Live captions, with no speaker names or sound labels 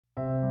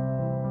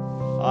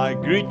I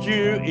greet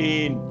you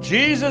in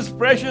Jesus'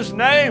 precious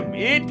name.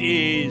 It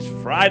is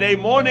Friday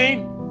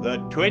morning, the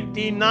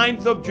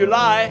 29th of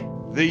July,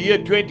 the year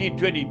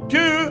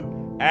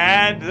 2022,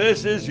 and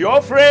this is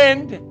your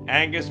friend,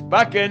 Angus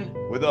Buchan,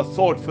 with a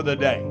thought for the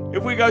day.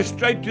 If we go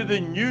straight to the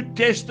New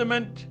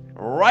Testament,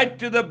 right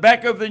to the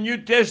back of the New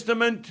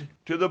Testament,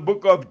 to the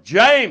book of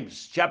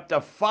James, chapter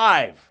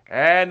 5,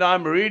 and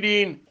I'm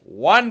reading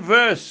one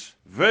verse,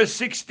 verse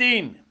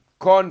 16.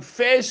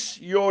 Confess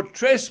your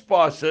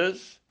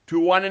trespasses to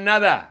one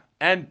another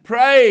and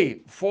pray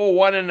for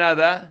one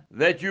another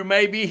that you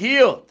may be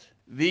healed.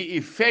 The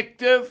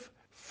effective,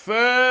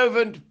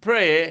 fervent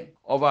prayer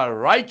of a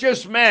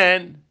righteous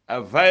man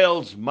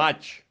avails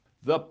much.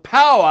 The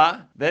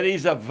power that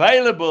is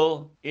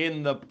available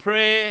in the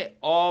prayer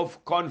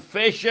of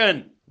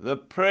confession, the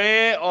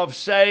prayer of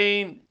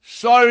saying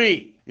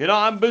sorry. You know,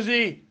 I'm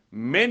busy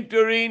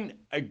mentoring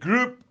a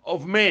group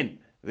of men.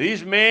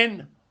 These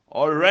men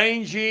are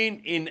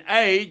ranging in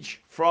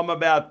age from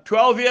about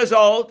 12 years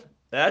old,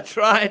 that's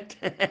right,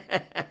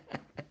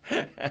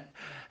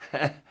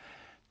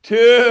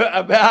 to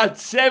about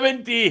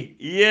 70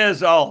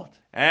 years old.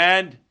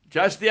 And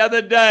just the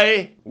other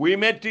day, we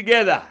met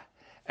together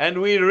and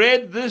we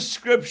read this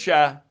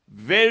scripture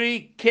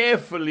very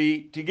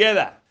carefully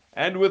together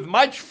and with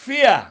much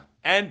fear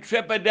and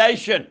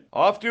trepidation.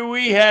 After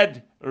we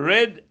had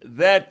read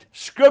that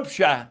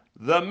scripture,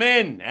 the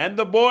men and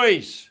the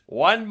boys,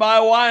 one by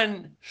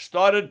one,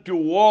 started to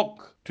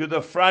walk to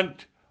the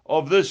front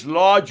of this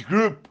large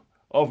group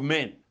of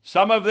men.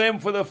 Some of them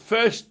for the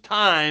first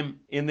time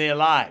in their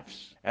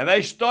lives. And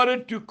they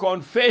started to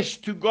confess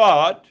to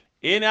God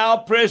in our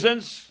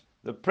presence,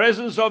 the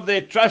presence of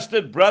their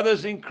trusted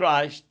brothers in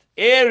Christ,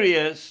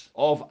 areas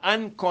of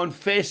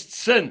unconfessed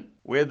sin,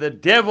 where the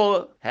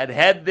devil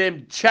had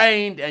them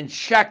chained and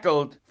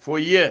shackled for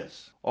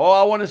years. Oh,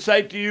 I want to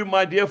say to you,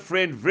 my dear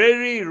friend,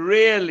 very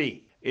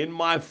rarely in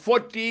my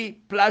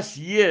 40 plus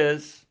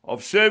years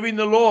of serving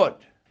the Lord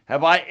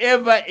have I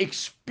ever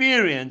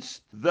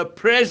experienced the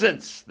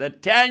presence, the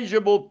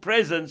tangible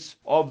presence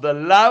of the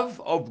love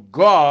of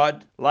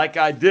God like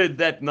I did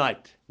that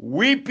night.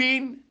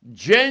 Weeping,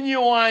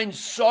 genuine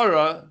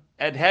sorrow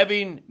at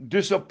having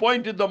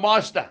disappointed the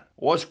Master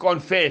was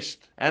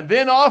confessed. And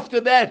then after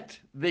that,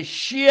 the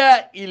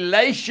sheer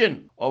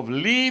elation of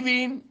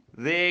leaving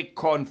their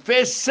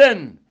confessed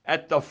sin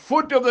at the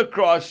foot of the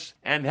cross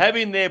and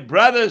having their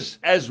brothers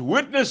as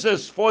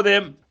witnesses for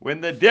them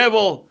when the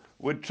devil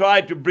would try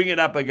to bring it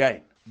up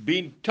again.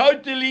 Being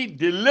totally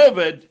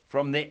delivered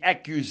from the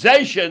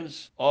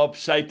accusations of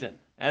Satan.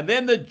 And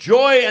then the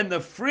joy and the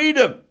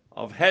freedom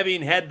of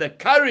having had the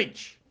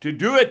courage to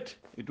do it.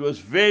 It was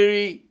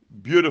very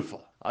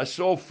beautiful. I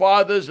saw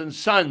fathers and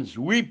sons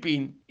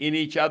weeping in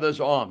each other's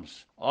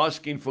arms,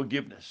 asking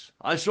forgiveness.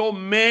 I saw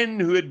men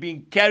who had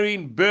been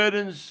carrying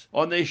burdens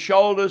on their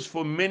shoulders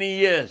for many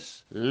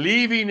years,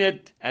 leaving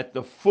it at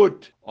the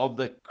foot of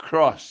the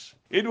cross.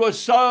 It was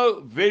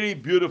so very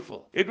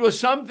beautiful. It was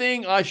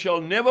something I shall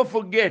never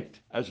forget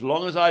as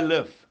long as I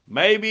live.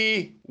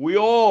 Maybe we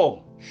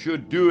all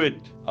should do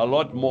it a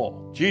lot more.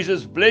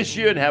 Jesus bless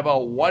you and have a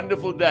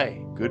wonderful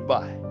day.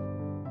 Goodbye.